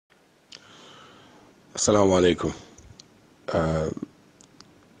Assalamu alaikum.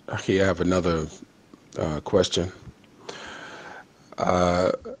 Here I have another question,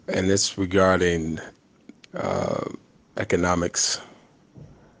 uh, and it's regarding uh, economics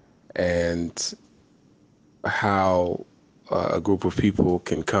and how a group of people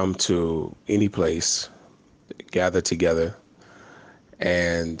can come to any place, gather together,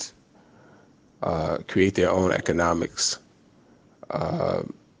 and create their own economics. Uh,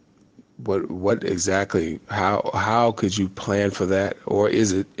 what exactly? How could you plan for that, or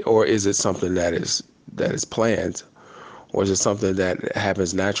is it something that is planned, or is it something that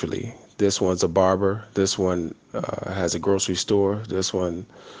happens naturally? This one's a barber. This one has a grocery store. This one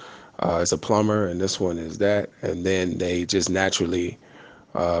is a plumber, and this one is that. And then they just naturally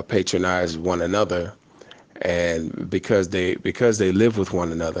patronize one another, and because they live with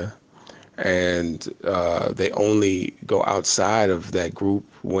one another, and they only go outside of that group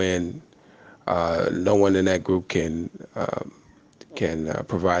when no one in that group can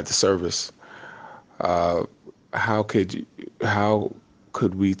provide the service. Uh, how could you, how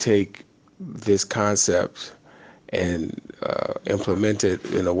could we take this concept and implement it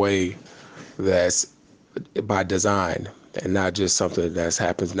in a way that's by design and not just something that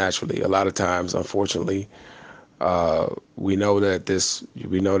happens naturally? A lot of times, unfortunately, we know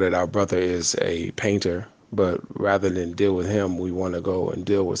that our brother is a painter, but rather than deal with him, we want to go and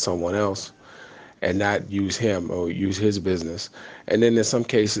deal with someone else and not use him or use his business. And then in some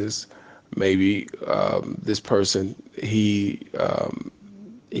cases, maybe this person he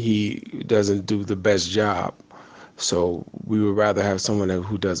doesn't do the best job, so we would rather have someone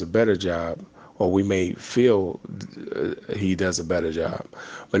who does a better job, or we may feel he does a better job.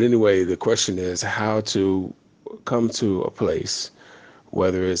 But anyway, the question is how to come to a place,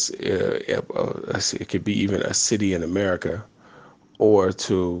 whether it could be even a city in America or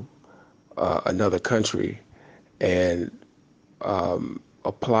to another country, and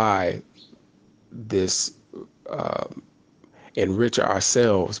apply this, enrich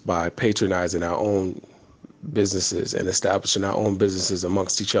ourselves by patronizing our own businesses and establishing our own businesses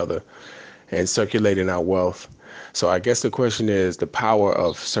amongst each other and circulating our wealth. So I guess the question is the power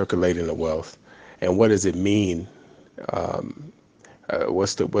of circulating the wealth, and what does it mean?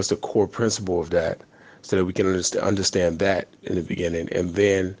 What's the core principle of that, so that we can understand that in the beginning, and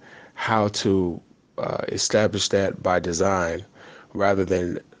then how to establish that by design, rather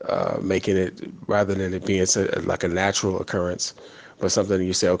than rather than it being like a natural occurrence, but something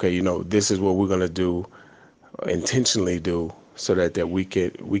you say, okay, this is what we're going to do, intentionally do, so that we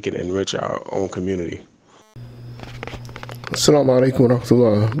can enrich our own community. Assalamu alaikum wa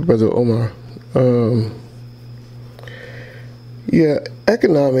rahmatullah, Brother Omar. Yeah,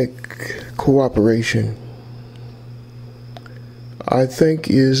 economic cooperation, I think,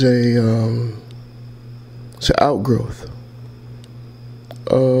 is it's an outgrowth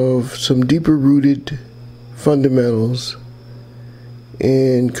of some deeper rooted fundamentals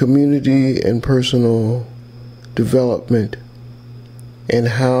in community and personal development, and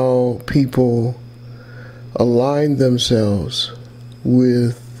how people align themselves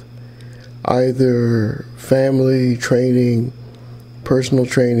with either family training, personal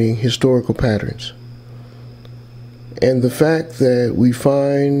training, historical patterns. And the fact that we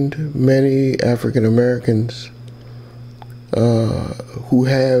find many African Americans who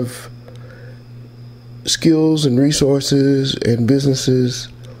have skills and resources and businesses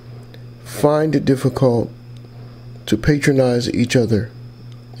find it difficult to patronize each other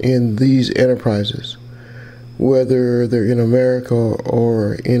in these enterprises, whether they're in America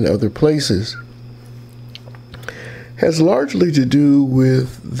or in other places, has largely to do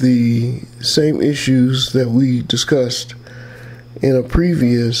with the same issues that we discussed in a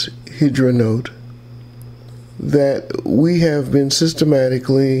previous Hijrah Note, that we have been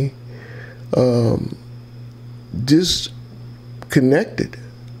systematically disconnected.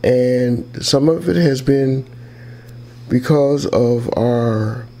 And some of it has been because of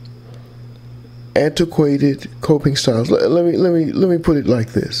our antiquated coping styles. Let me put it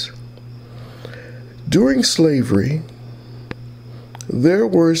like this. During slavery, there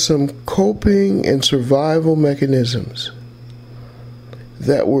were some coping and survival mechanisms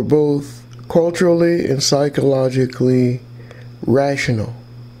that were both culturally and psychologically rational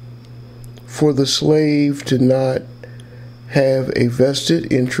for the slave to not have a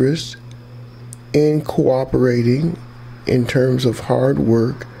vested interest in cooperating in terms of hard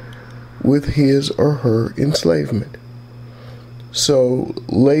work with his or her enslavement. So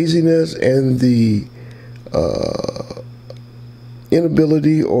laziness and the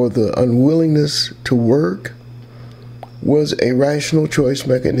inability or the unwillingness to work was a rational choice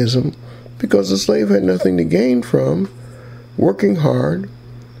mechanism because the slave had nothing to gain from working hard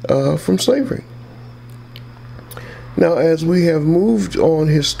from slavery. Now, as we have moved on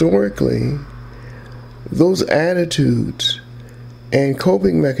historically, those attitudes and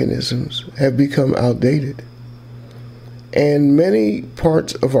coping mechanisms have become outdated. And many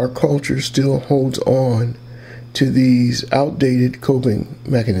parts of our culture still holds on to these outdated coping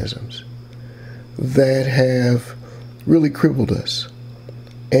mechanisms that have really crippled us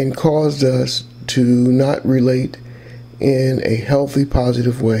and caused us to not relate in a healthy,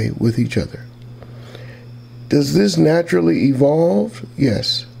 positive way with each other. Does this naturally evolve?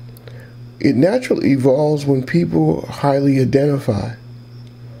 Yes. It naturally evolves when people highly identify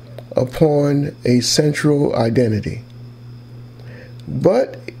upon a central identity.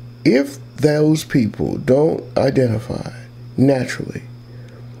 But if those people don't identify naturally,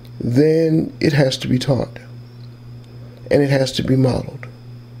 then it has to be taught and it has to be modeled.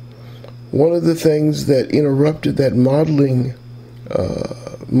 One of the things that interrupted that modeling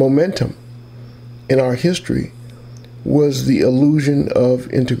momentum in our history was the illusion of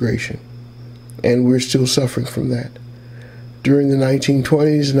integration, and we're still suffering from that. During the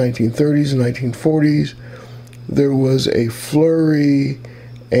 1920s, 1930s, and 1940s, there was a flurry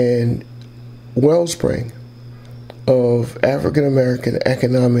and wellspring of African American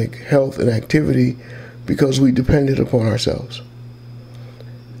economic health and activity because we depended upon ourselves.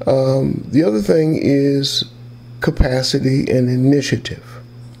 The other thing is capacity and initiative.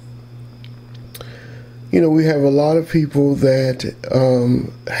 You know, we have a lot of people that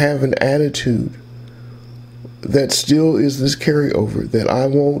have an attitude that still is this carryover that I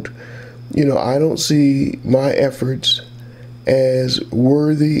don't see my efforts as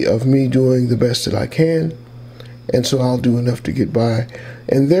worthy of me doing the best that I can, and so I'll do enough to get by.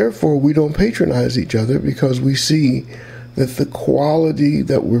 And therefore, we don't patronize each other because we see that the quality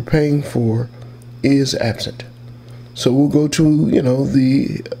that we're paying for is absent. So we'll go to,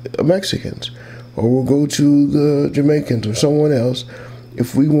 the Mexicans, or we'll go to the Jamaicans or someone else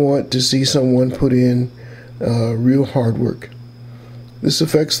if we want to see someone put in real hard work. This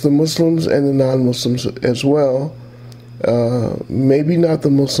affects the Muslims and the non-Muslims as well. Maybe not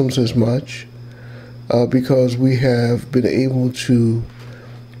the Muslims as much, because we have been able to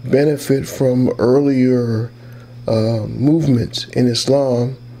benefit from earlier movements in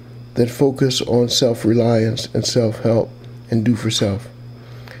Islam that focus on self-reliance and self-help and do for self.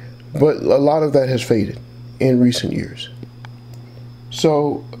 But a lot of that has faded in recent years.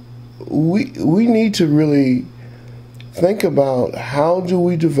 So we need to really think about how do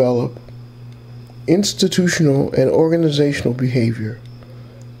we develop institutional and organizational behavior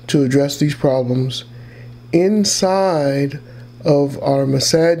to address these problems inside of our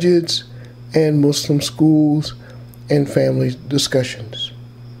masajids and Muslim schools and family discussions.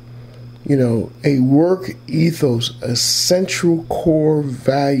 A work ethos, a central core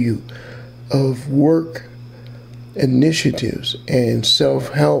value of work initiatives and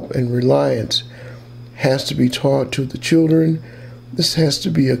self-help and reliance has to be taught to the children. This has to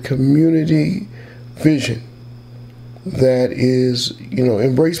be a community vision that is,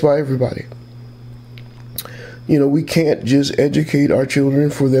 embraced by everybody. We can't just educate our children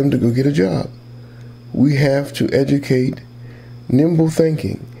for them to go get a job. We have to educate nimble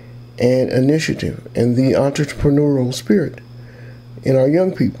thinking and initiative and the entrepreneurial spirit in our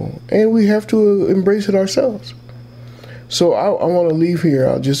young people. And we have to embrace it ourselves. So I want to leave here.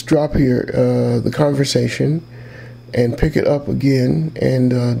 I'll just drop here the conversation and pick it up again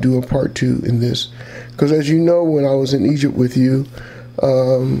and do a part 2 in this. Because as you know, when I was in Egypt with you,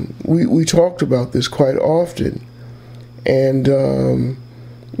 we talked about this quite often. And,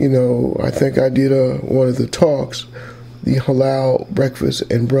 I think I did one of the talks, the halal breakfast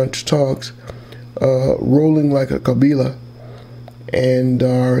and brunch talks, rolling like a Kabila, and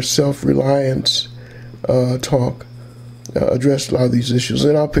our self-reliance talk addressed a lot of these issues.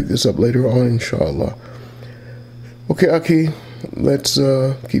 And I'll pick this up later on, inshallah. Okay, Aki, let's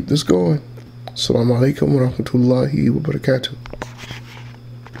keep this going. Assalamu alaikum wa rahmatullahi wa barakatuh.